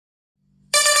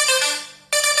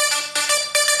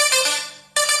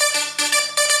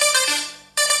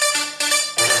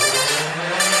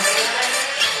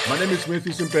name is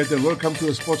Matthew Simpet and welcome to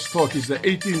the Sports Talk. It's the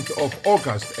 18th of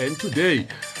August and today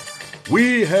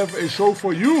we have a show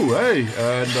for you, hey?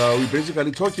 And we're basically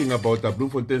talking about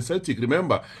Bloemfontein Celtic.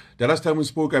 Remember, the last time we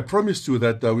spoke, I promised you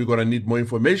that we're going to need more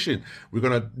information. We're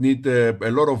going to need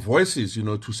a lot of voices,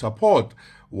 to support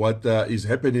what is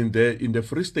happening there in the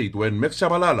Free State. When Max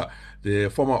Shabalala, the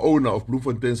former owner of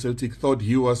Bloemfontein Celtic, thought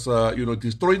he was,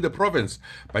 destroying the province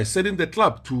by selling the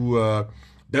club to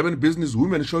Durban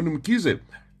businesswoman Shonu Mkhize.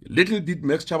 Little did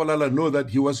Max Shabalala know that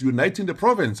he was uniting the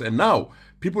province, and now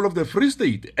people of the Free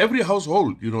State, every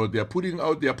household, they are putting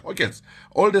out their pockets.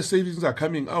 All the savings are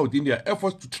coming out in their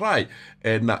efforts to try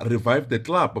and revive the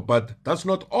club. But that's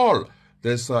not all.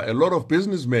 There's a lot of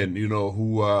businessmen,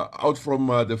 who are out from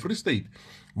the Free State,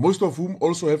 most of whom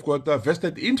also have got a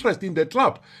vested interest in the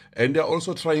club, and they're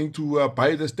also trying to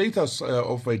buy the status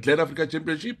of a Glen Africa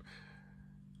Championship.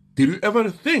 Did you ever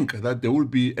think that there will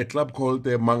be a club called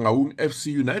the Mangaung FC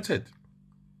United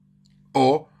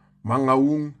or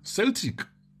Mangaung Celtic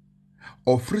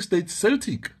or Free State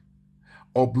Celtic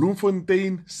or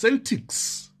Bloemfontein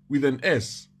Celtics with an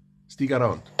S? Stick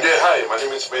around. Yeah, hi, my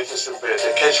name is Matthew Simpet.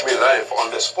 Catch me live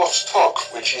on the Sports Talk,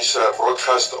 which is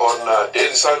broadcast on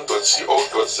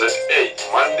dailysun.co.za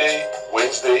Monday,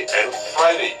 Wednesday, and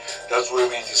Friday. That's where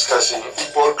we're discussing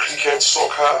football, cricket,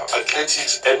 soccer,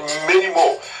 athletics, and many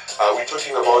more. We're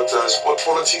talking about sport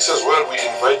politics as well. We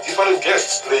invite different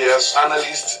guests, players,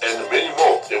 analysts, and many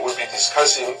more. They will be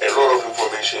discussing a lot of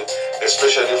information,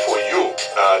 especially for you,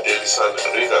 Daily Sun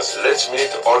readers. Let's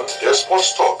meet on the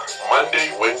Sports Talk,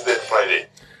 Monday, Wednesday, Friday.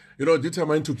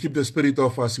 Determined to keep the spirit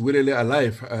of Siwelele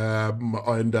alive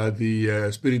and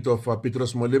the spirit of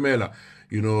Petros Molemela,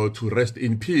 to rest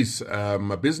in peace.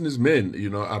 Businessmen,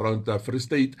 around the Free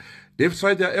State, they've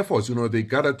tried their efforts. They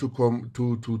gathered to come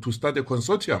to start a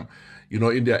consortium,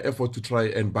 in their effort to try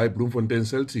and buy Bloemfontein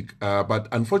Celtic. But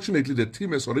unfortunately, the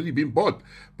team has already been bought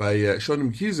by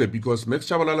Shonu Mkhize because Max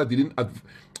Shabalala didn't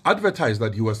advertise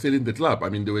that he was selling the club. I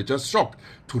mean, they were just shocked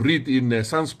to read in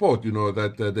Sunsport,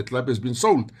 that the club has been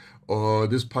sold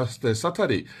this past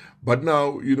Saturday. But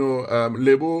now,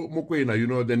 Lebo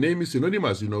Mokoena, the name is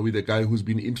synonymous, with the guy who's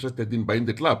been interested in buying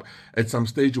the club. At some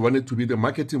stage, wanted to be the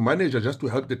marketing manager just to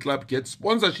help the club get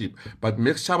sponsorship. But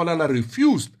Max Shabalala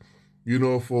refused,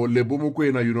 for Lebo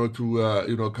Mokoena,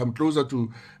 to come closer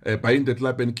to buying the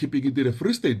club and keeping it in the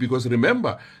Free State. Because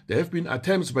remember, there have been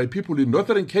attempts by people in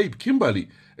Northern Cape, Kimberley,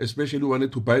 especially who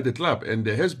wanted to buy the club. And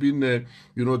there has been,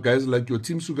 guys like your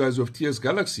Team guys of TS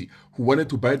Galaxy who wanted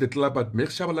to buy the club, but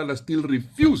Max Shabalala still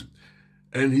refused.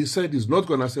 And he said he's not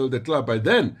going to sell the club. By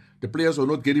then, the players were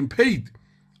not getting paid.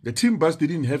 The team bus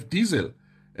didn't have diesel.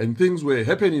 And things were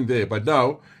happening there. But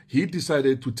now, he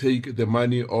decided to take the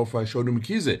money of Shonu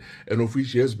Mkhize, and of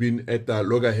which he has been at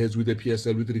loggerheads with the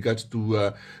PSL with regards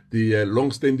to the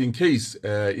long-standing case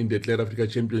in the Glen Africa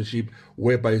Championship,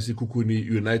 whereby Sekhukhune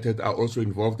United are also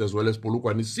involved, as well as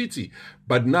Polokwane City.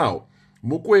 But now,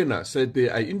 Mokoena said they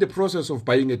are in the process of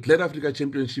buying a Glen Africa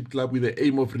Championship club with the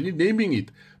aim of renaming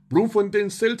it Bloemfontein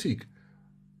Celtic,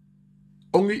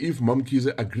 only if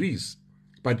Mkhize agrees.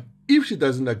 But if she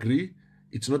doesn't agree,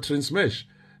 it's not Transmesh.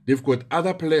 They've got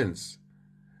other plans.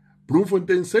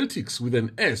 Bloemfontein Celtics with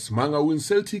an S, Mangaung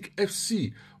Celtic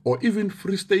FC, or even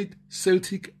Free State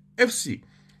Celtic FC.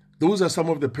 Those are some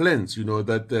of the plans,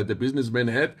 that the businessmen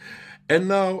had. And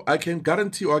now I can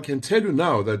guarantee, or I can tell you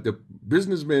now, that the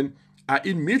businessmen are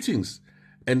in meetings,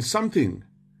 and something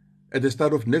at the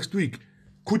start of next week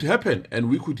could happen, and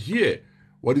we could hear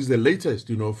what is the latest,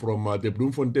 from the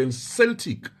Bloemfontein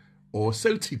Celtic or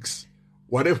Celtics,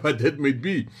 whatever that may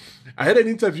be. I had an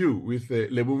interview with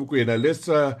Lebo Mokoena. Let's,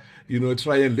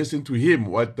 try and listen to him,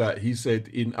 what he said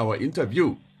in our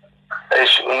interview. We're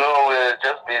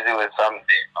just busy with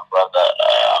something, brother.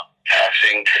 I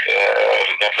think,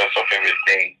 regardless of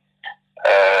everything,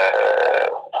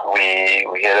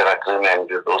 we had an agreement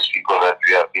with those people that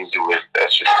we are busy with,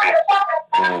 as you speak,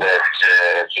 that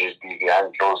should be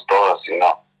behind closed doors,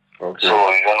 Okay. So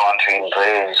you don't want to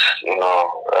embrace,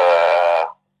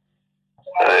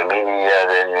 the media,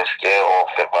 then you scare off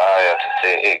the buyer to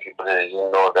say, hey, people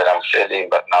didn't know that I'm selling,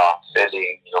 but now I'm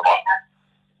selling,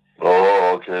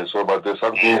 Oh, okay. So, but there's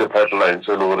something in the pipeline,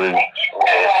 so already.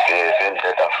 Yes, in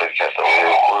South Africa. So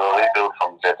we'll rebuild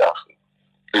from South Africa.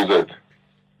 Is it?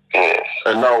 Yes.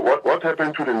 And now, what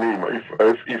happened to the name?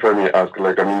 If I may ask, the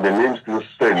name still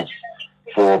stands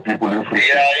for people in Free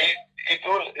State. Yeah, it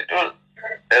will.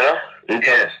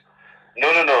 Yes.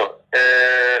 No.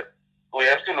 We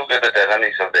have to look at the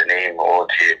dynamics of the name, or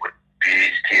it would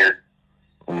be still,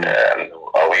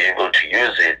 are we able to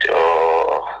use it,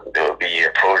 or there will be a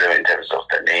problem in terms of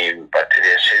the name, but it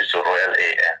is just Royal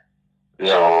Air.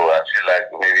 So I feel like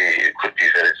maybe it could be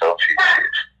very selfish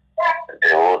if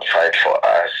they would fight for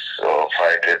us or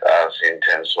fight with us in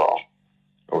terms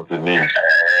of the name.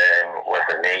 With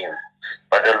the name.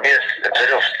 But there'll be a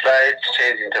bit of slight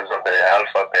change in terms of the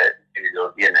alphabet. Maybe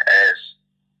there'll be an S,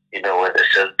 you know, where the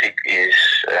Celtic is.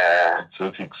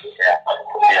 Celtics.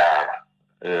 Yeah.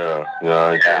 Yeah,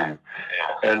 I hear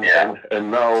you. And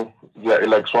now,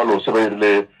 like Swallows, Swallows,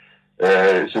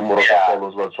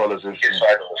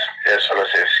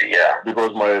 yeah.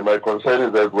 Because my concern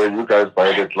is that when you guys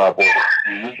buy the club or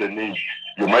you use the name,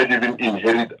 you might even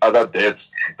inherit other debts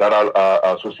that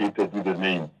are associated with the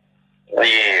name.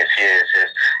 Yes.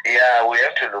 Yeah, we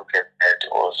have to look at that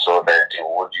also, but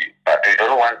we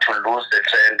don't want to lose the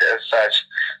trend as such.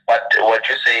 But what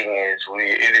you're saying is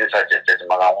we even suggested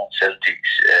Mangaung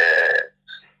Celtics,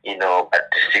 you know,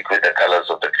 but stick with the colors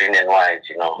of the green and white,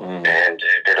 you know, and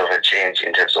a bit of a change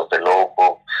in terms of the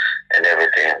logo and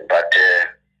everything. But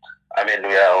I mean,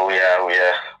 we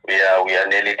are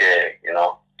nearly there, you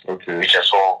know. Okay. We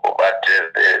just hope, but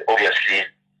obviously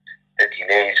the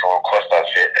delays will cost us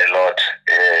a lot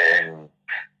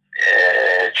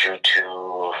due to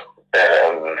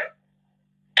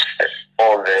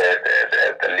all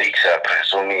the leaks are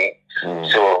presuming.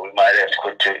 So we might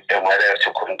have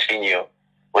to continue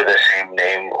with the same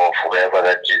name of whoever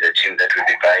that is the team that we'll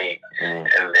be buying,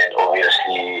 and then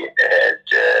obviously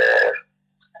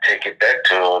take it back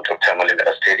to Dr.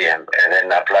 Molimela Stadium and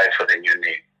then apply for the new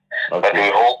name. Okay. But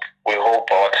we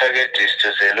hope our target is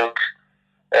to say, look,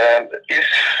 if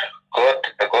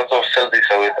the gods of Celtics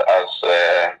are with us,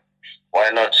 why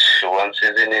not one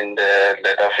season in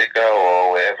South Africa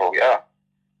or wherever we are?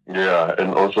 Yeah,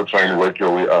 and also try and work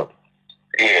your way up.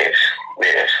 Yes.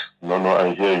 No,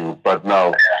 I hear you. But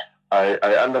now, I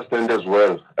understand as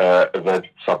well that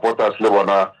supporters,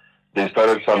 Lebona, they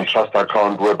started some trust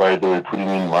account whereby they were putting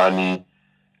in money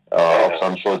of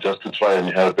some sort just to try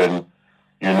and help and,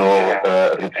 you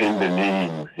know, retain the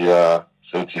name. Yeah.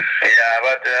 Celtic. Yeah,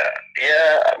 but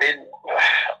I mean,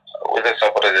 with the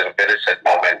supporters, there's a very sad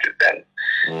moment with them.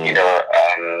 You know,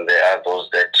 there are those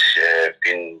that have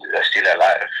been still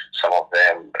alive. Some of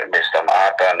them, Mr.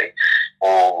 Mahatani, who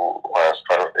was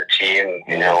part of the team,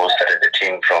 you know, who started the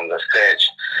team from the scratch.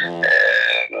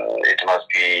 It must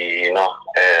be, you know,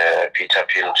 a bitter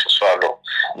pill to swallow.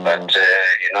 But,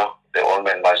 you know, the old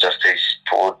man must just stay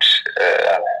put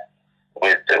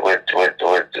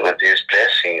with these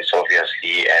blessings,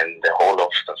 obviously, and the whole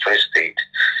of the Free State.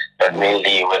 But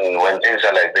mainly when things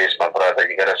are like this, my brother,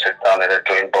 you gotta sit down at a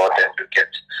drawing board and look at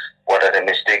what are the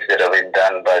mistakes that have been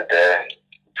done by the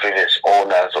previous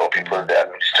owners or people in the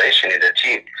administration in the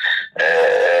team.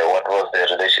 What was the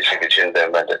relationship between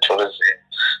them and the tourism?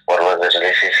 What was the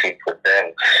relationship with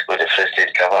them, with the Free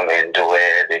State government,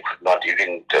 where they could not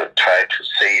even try to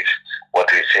save what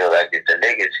we feel like is the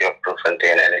legacy of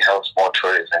Bloemfontein, and it helps more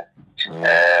tourism.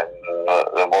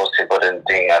 The most important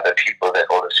thing are the people that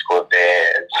always go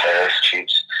there and sell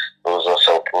chips. Those who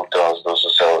sell putos, those who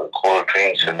sell cold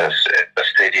drinks at the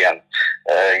stadium.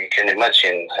 You can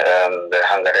imagine the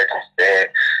hunger that is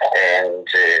there, and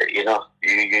you know,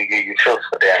 you feel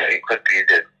for them. It could be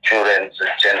the children, the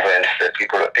children that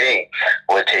people are paying.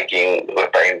 We're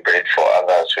buying bread for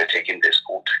others. We're taking the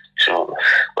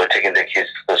kids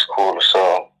to the school.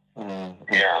 So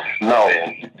yeah. Now,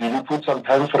 do you put some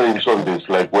time frames on this?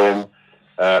 Like when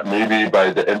maybe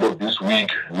by the end of this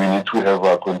week we need to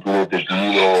have concluded the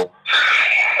deal,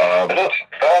 or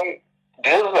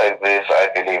deals like this, I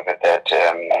believe that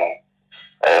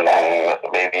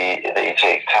maybe they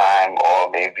take time, or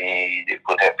maybe it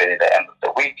could happen at the end of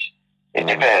the week. It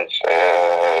depends.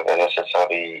 The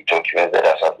necessary documents that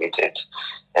are submitted,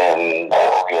 and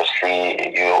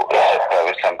obviously, you as a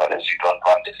private companies, you don't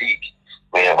run the league.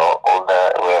 We have our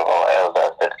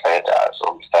elders that guide us,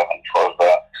 Stephen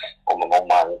Folger,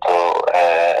 Momanto,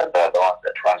 the ones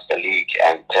that runs the league,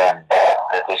 and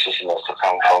the decision has to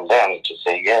come from them to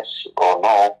say yes or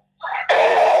no.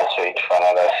 Let's wait for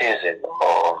another season,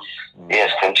 or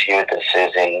yes, continue the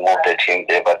season, move the team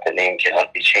there, but the name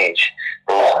cannot be changed.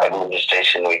 Those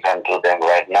administration, we can't do them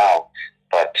right now.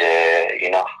 But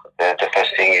you know, the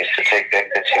first thing is to take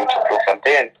back the team to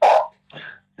Bloemfontein.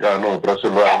 Yeah, no,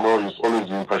 Brazil, I know you've always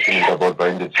been passionate about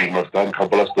buying the team. I've done a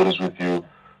couple of stories with you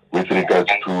with regards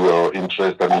to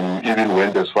interest. I mean, you even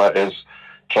went as far as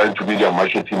trying to be their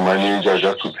marketing manager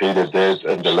just to pay the debts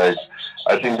and the likes.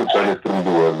 I think you've done extremely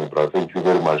well, my brother. Thank you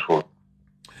very much for.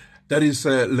 That is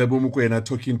Lebo Mokoena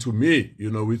talking to me,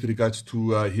 you know, with regards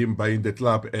to him buying the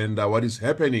club and what is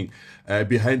happening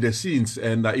behind the scenes.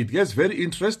 And it gets very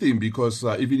interesting because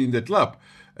even in the club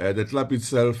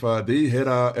itself, they had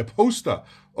a poster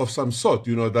of some sort,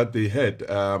 that they had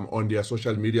on their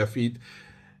social media feed.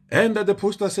 And the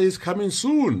poster says, coming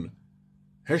soon.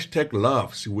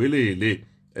 #love, Siwelele.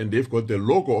 And they've got the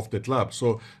logo of the club.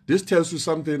 So this tells you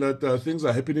something that things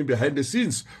are happening behind the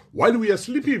scenes. While we are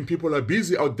sleeping, people are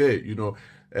busy out there,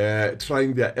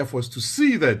 trying their efforts to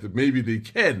see that maybe they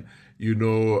can,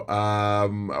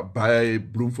 buy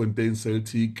Bloemfontein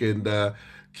Celtic and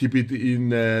keep it in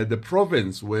the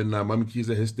province. When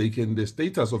Mamkhize has taken the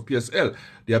status of PSL,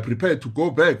 they are prepared to go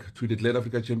back to the Atlanta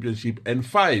Africa Championship and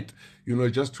fight,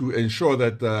 just to ensure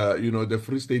that, the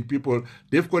Free State people,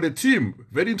 they've got a team.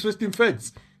 Very interesting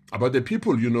facts about the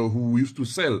people, who used to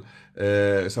sell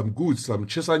some goods, some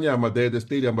Chesanyama there at the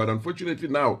stadium. But unfortunately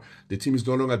now, the team is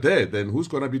no longer there. Then who's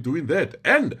going to be doing that?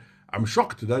 And I'm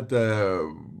shocked that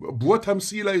Buatam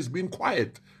Sila is being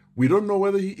quiet. We don't know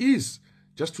whether he is,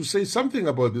 just to say something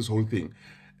about this whole thing.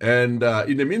 And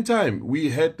in the meantime, we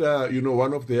had,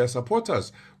 one of their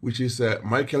supporters, which is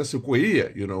Michael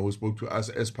Sekoia, who spoke to us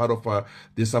as part of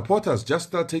the supporters.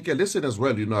 Just take a listen as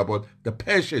well, about the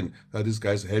passion that these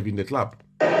guys have in the club.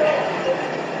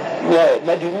 No,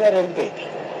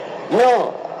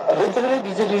 really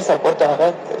busy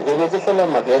supporter. The medical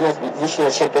Magana, this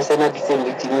chairperson of the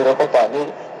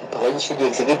meeting, branch, the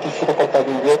executive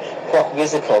family,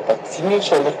 is a club. But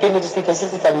finish on the Kennedy State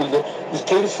family is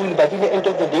careful, but in the end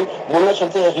of the day, Monash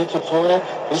of the Ritotona,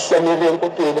 Rishamirian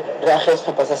Copel, Rajas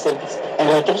for Pasa Service, and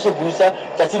Retrosa Busa,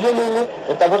 Catillo,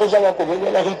 the Tabaja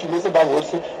Commedia, Rikimus about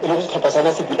Wolfie, and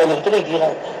Pasana City, and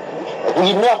Retrogira.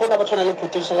 We know about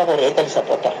potential of a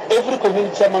supporter. Every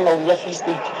community among our Free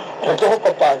State, Retro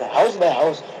house by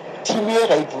house, Timir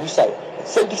and Busa.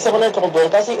 Celtic Savannah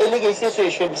Trombotas, a legacy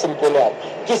association, simple.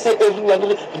 Kiss everyone,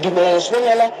 the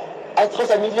Manashmala, at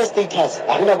Rosamilla State has,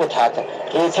 Anna Botata,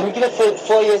 some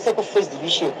 4 years ago, first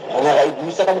division, and I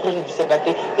do some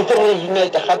Sabate, it will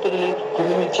unite a happy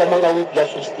community among our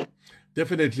Free State.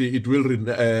 Definitely, it will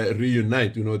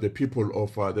reunite, the people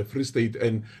of the Free State,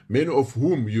 and many of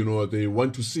whom, they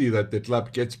want to see that the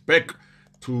club gets back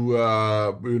to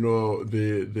the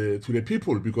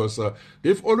people, because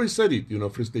they've always said it,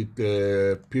 Free State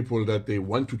people, that they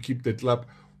want to keep the club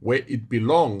where it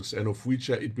belongs, and of which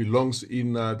it belongs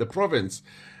in the province.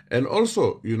 And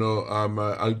also,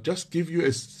 I'll just give you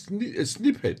a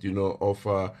snippet, of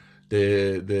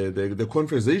the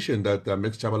conversation that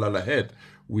Max Chabalala had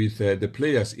with the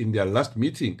players in their last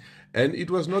meeting. And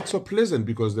it was not so pleasant,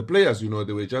 because the players, they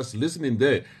were just listening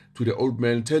there to the old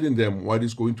man telling them what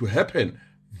is going to happen.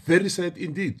 Very sad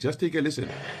indeed. Just take a listen.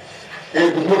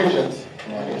 Hey, good morning, gents.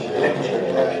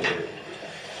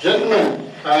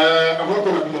 Gentlemen, I'm not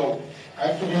going to be long. I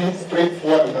have to be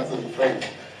straightforward, and that's a friend.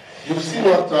 You've seen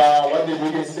what the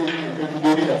media is saying, and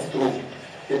everybody that's true.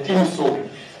 The team is sold.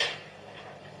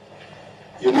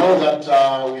 You know that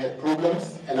we had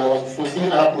problems, and I was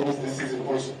foreseeing other problems this season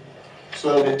also.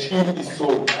 So the team is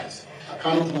sold, guys. I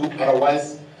can't do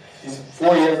otherwise. It's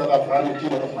 4 years that I've run the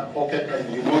team out of my pocket,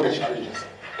 and you know the challenges.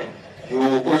 You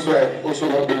also have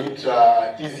not made it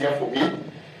easier for me.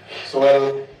 So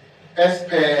as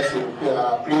per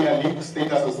Premier League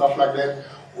status and stuff like that,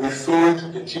 we sold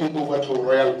the team over to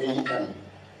Royal AM.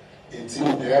 It's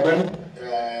in Durban,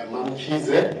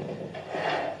 Mamkhize.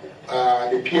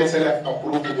 The PSL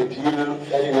approved the deal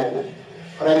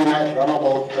Friday night, around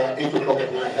about 8 o'clock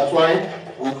at night. That's why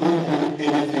we couldn't do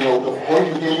anything out of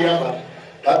point area, but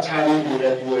that time you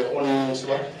were on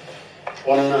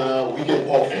weekend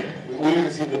off. We only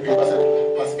received the papers at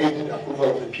 +8, the approval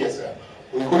of the PSL.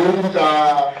 We couldn't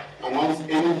announce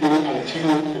anything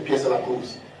until the PSL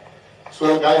approves.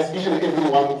 So guys, each and every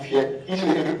one of here, each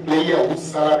and every player whose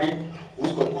salary,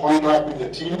 who's got contract with the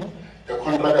team, the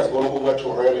contract has gone over to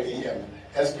Royal AM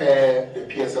as per the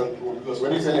PSL rule. Because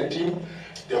when you sell a team,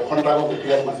 the contract of the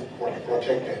players must be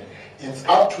protected. It's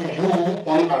up to you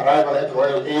on arrival at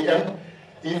Royal AM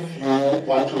if you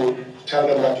want to tell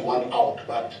them that you want out.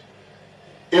 But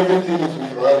everything is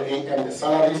with Royal AM, the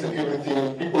salaries and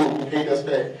everything. People will be paid as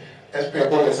per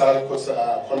all the salary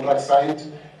contract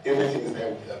signed. Everything is there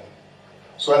with them.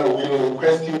 So I will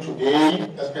request you today,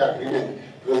 as per agreement,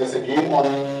 because there's a game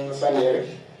on Sunday.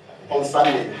 That's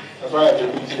why I've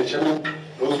been meeting the chairman,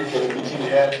 those who can meeting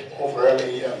here of Royal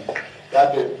AM,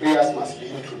 that the players must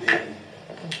leave today.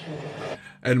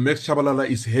 And Max Chabalala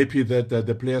is happy that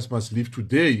the players must leave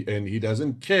today, and he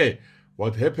doesn't care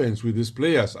what happens with these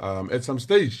players at some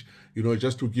stage.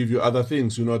 Just to give you other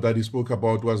things, that he spoke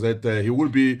about was that he will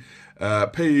be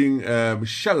paying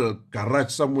Shell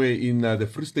garage somewhere in the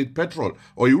Free State Petrol,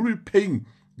 or he will be paying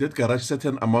that garage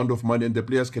certain amount of money, and the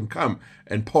players can come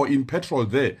and pour in petrol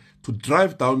there to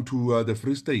drive down to the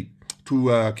Free State, to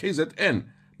KZN.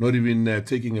 not even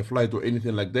taking a flight or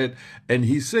anything like that. And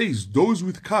he says those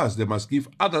with cars, they must give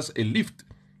others a lift,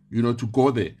 to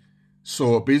go there.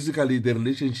 So basically the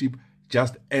relationship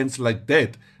just ends like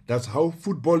that. That's how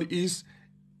football is.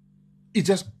 It's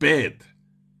just bad.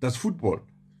 That's football.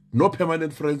 No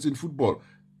permanent friends in football.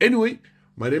 Anyway,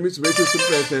 my name is Matthew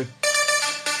Simpete.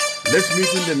 Let's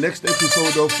meet in the next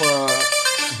episode of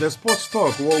the Sports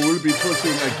Talk, where we'll be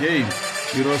talking again,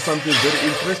 something very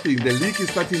interesting. The league is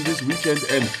starting this weekend,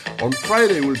 and on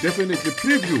Friday we'll definitely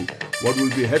preview what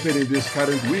will be happening this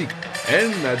current week.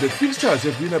 And the fixtures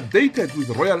have been updated with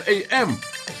Royal AM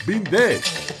being there.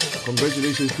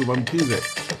 Congratulations to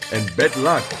Mamkize, and bad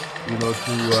luck, to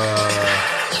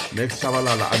next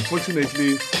Shabalala.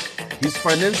 Unfortunately, his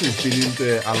finances didn't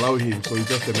allow him, so it's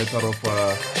just a matter of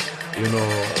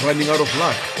running out of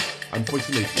luck,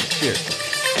 unfortunately. Cheers.